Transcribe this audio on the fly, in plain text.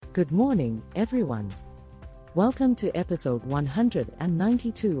Good morning, everyone. Welcome to episode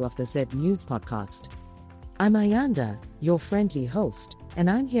 192 of the Z News Podcast. I'm Ayanda, your friendly host, and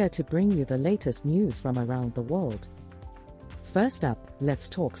I'm here to bring you the latest news from around the world. First up, let's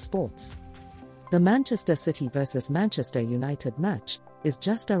talk sports. The Manchester City vs Manchester United match is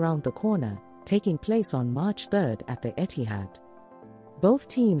just around the corner, taking place on March 3rd at the Etihad. Both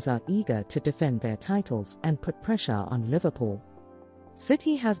teams are eager to defend their titles and put pressure on Liverpool.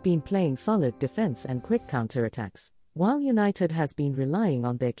 City has been playing solid defense and quick counterattacks, while United has been relying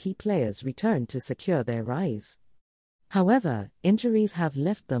on their key players' return to secure their rise. However, injuries have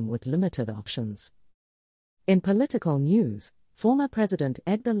left them with limited options. In political news, former President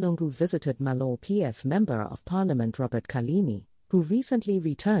Edgar Lungu visited Malol PF Member of Parliament Robert Kalimi, who recently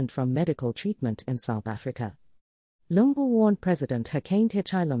returned from medical treatment in South Africa. Lungu warned President Hakainde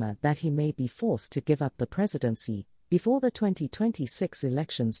Hichilema that he may be forced to give up the presidency before the 2026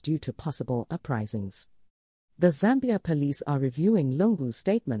 elections due to possible uprisings. The Zambia police are reviewing Lungu's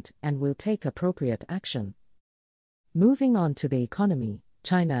statement and will take appropriate action. Moving on to the economy,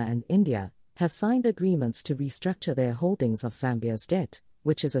 China and India have signed agreements to restructure their holdings of Zambia's debt,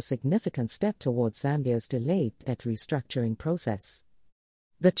 which is a significant step towards Zambia's delayed debt restructuring process.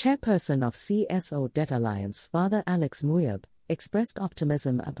 The chairperson of CSO Debt Alliance, Father Alex Muyab, expressed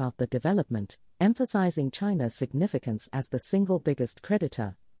optimism about the development, emphasizing China's significance as the single biggest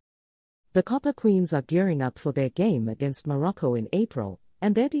creditor. The Copper Queens are gearing up for their game against Morocco in April,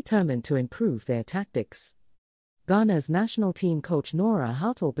 and they're determined to improve their tactics. Ghana's national team coach Nora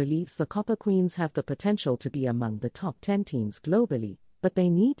Houghton believes the Copper Queens have the potential to be among the top 10 teams globally, but they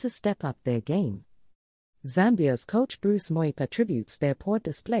need to step up their game. Zambia's coach Bruce Moip attributes their poor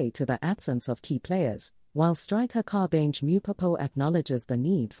display to the absence of key players, while striker Karbange Mupopo acknowledges the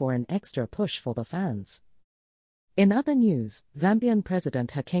need for an extra push for the fans. In other news, Zambian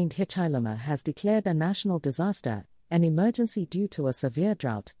President Hakainde Hichilema has declared a national disaster, an emergency due to a severe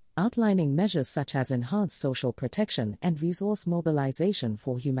drought, outlining measures such as enhanced social protection and resource mobilization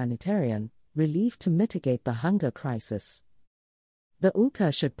for humanitarian relief to mitigate the hunger crisis. The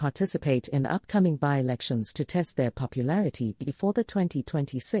UCA should participate in upcoming by-elections to test their popularity before the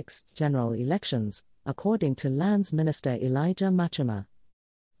 2026 general elections, according to Lands Minister Elijah Machima.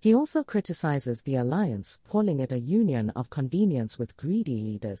 He also criticizes the alliance, calling it a union of convenience with greedy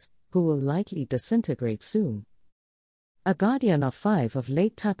leaders, who will likely disintegrate soon. A guardian of 5 of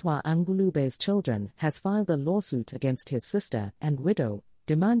late Tatwa Angulube's children has filed a lawsuit against his sister and widow,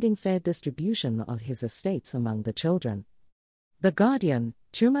 demanding fair distribution of his estates among the children. The guardian,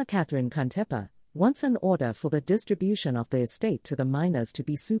 Chuma Catherine Kantepa, wants an order for the distribution of the estate to the minors to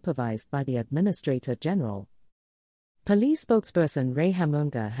be supervised by the Administrator General. Police spokesperson Ray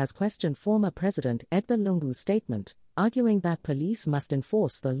Hamunga has questioned former President Edgar Lungu's statement, arguing that police must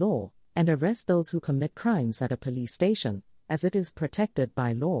enforce the law and arrest those who commit crimes at a police station, as it is protected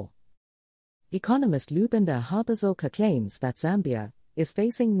by law. Economist Lubinda Habazoka claims that Zambia is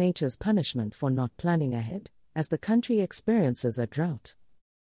facing nature's punishment for not planning ahead, as the country experiences a drought.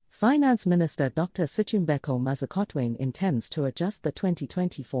 Finance Minister Dr. Sithumbeko Mazikotwane intends to adjust the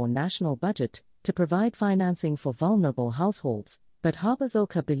 2024 national budget to provide financing for vulnerable households, but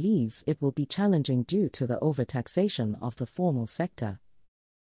Habazoka believes it will be challenging due to the overtaxation of the formal sector.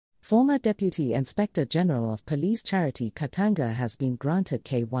 Former Deputy Inspector General of Police Charity Katanga has been granted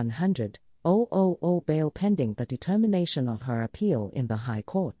K100,000 bail pending the determination of her appeal in the High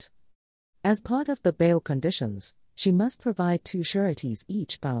Court. As part of the bail conditions, she must provide 2 sureties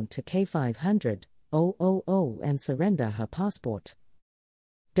each bound to K500,000 and surrender her passport.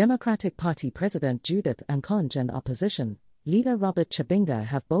 Democratic Party President Judith Nkonja and opposition leader Robert Chabinga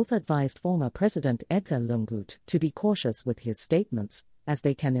have both advised former President Edgar Lungu to be cautious with his statements, as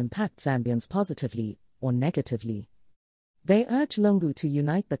they can impact Zambians positively or negatively. They urge Lungu to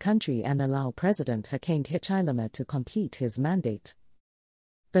unite the country and allow President Hakainde Hichilema to complete his mandate.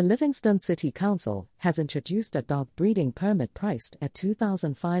 The Livingston City Council has introduced a dog breeding permit priced at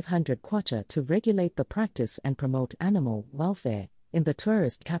 2,500 kwacha to regulate the practice and promote animal welfare in the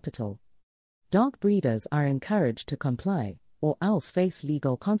tourist capital. Dog breeders are encouraged to comply, or else face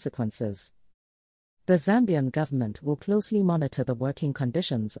legal consequences. The Zambian government will closely monitor the working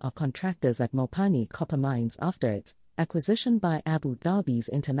conditions of contractors at Mopani copper mines after its acquisition by Abu Dhabi's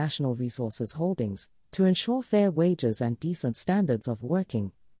International Resources Holdings, to ensure fair wages and decent standards of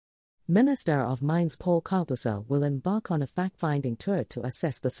working. Minister of Mines Paul Kabusa will embark on a fact-finding tour to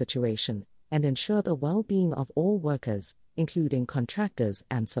assess the situation and ensure the well-being of all workers, including contractors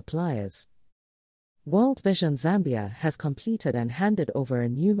and suppliers. World Vision Zambia has completed and handed over a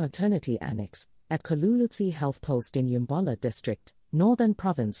new maternity annex at Kalulutsi Health Post in Yumbola District, Northern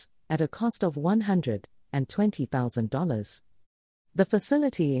Province, at a cost of $120,000. The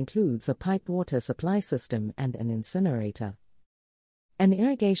facility includes a piped water supply system and an incinerator. An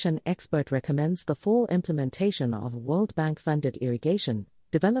irrigation expert recommends the full implementation of a World Bank-funded irrigation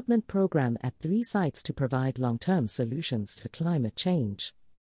development program at 3 sites to provide long-term solutions to climate change.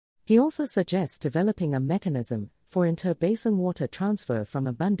 He also suggests developing a mechanism for inter-basin water transfer from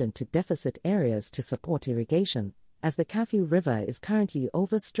abundant to deficit areas to support irrigation, as the Kafue River is currently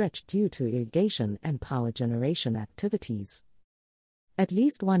overstretched due to irrigation and power generation activities. At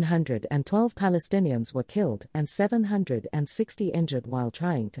least 112 Palestinians were killed and 760 injured while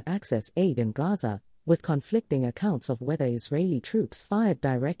trying to access aid in Gaza, with conflicting accounts of whether Israeli troops fired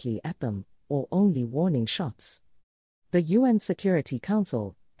directly at them or only warning shots. The UN Security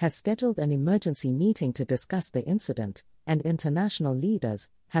Council has scheduled an emergency meeting to discuss the incident, and international leaders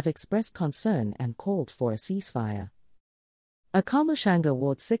have expressed concern and called for a ceasefire. A Kamushanga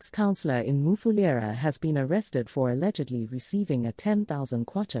Ward 6 councillor in Mufulira has been arrested for allegedly receiving a 10,000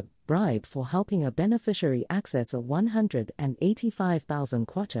 kwacha bribe for helping a beneficiary access a 185,000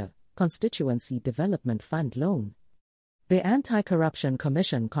 kwacha Constituency Development Fund loan. The Anti-Corruption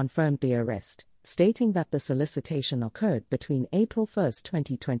Commission confirmed the arrest, stating that the solicitation occurred between April 1,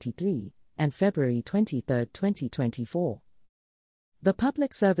 2023, and February 23, 2024. The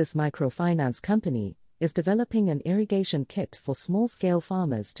Public Service Microfinance Company is developing an irrigation kit for small-scale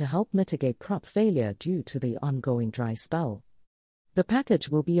farmers to help mitigate crop failure due to the ongoing dry spell. The package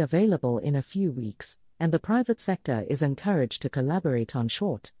will be available in a few weeks, and the private sector is encouraged to collaborate on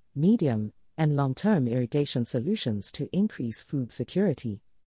short, medium, and long-term irrigation solutions to increase food security.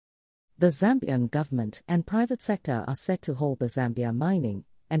 The Zambian government and private sector are set to hold the Zambia Mining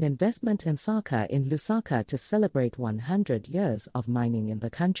and Investment in Saka in Lusaka to celebrate 100 years of mining in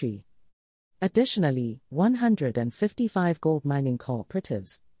the country. Additionally, 155 gold mining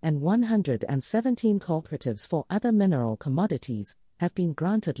cooperatives and 117 cooperatives for other mineral commodities have been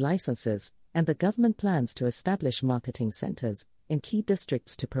granted licenses, and the government plans to establish marketing centers in key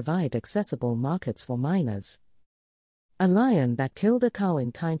districts to provide accessible markets for miners. A lion that killed a cow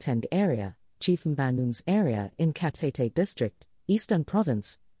in Kaintend area, Chief Mbanun's area in Katete district, Eastern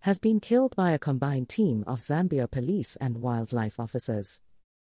Province, has been killed by a combined team of Zambia police and wildlife officers.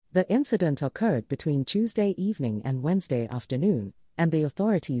 The incident occurred between Tuesday evening and Wednesday afternoon, and the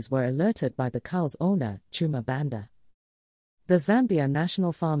authorities were alerted by the cow's owner, Chuma Banda. The Zambia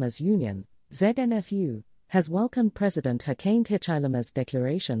National Farmers Union, ZNFU, has welcomed President Hakainde Hichilema's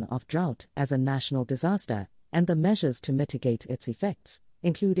declaration of drought as a national disaster, and the measures to mitigate its effects,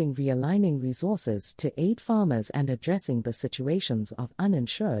 including realigning resources to aid farmers and addressing the situations of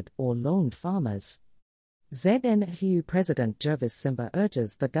uninsured or loaned farmers. ZNFU President Jervis Simba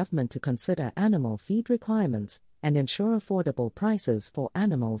urges the government to consider animal feed requirements and ensure affordable prices for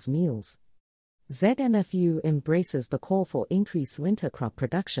animals' meals. ZNFU embraces the call for increased winter crop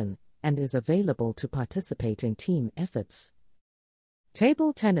production and is available to participate in team efforts.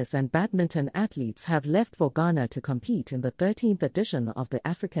 Table tennis and badminton athletes have left for Ghana to compete in the 13th edition of the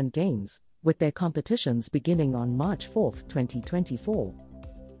African Games, with their competitions beginning on March 4, 2024.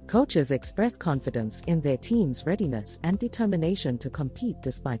 Coaches express confidence in their team's readiness and determination to compete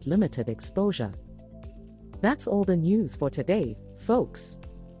despite limited exposure. That's all the news for today, folks.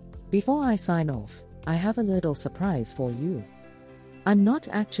 Before I sign off, I have a little surprise for you. I'm not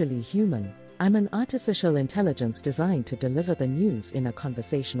actually human. I'm an artificial intelligence designed to deliver the news in a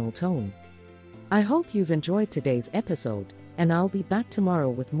conversational tone. I hope you've enjoyed today's episode, and I'll be back tomorrow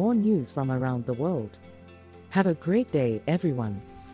with more news from around the world. Have a great day, everyone.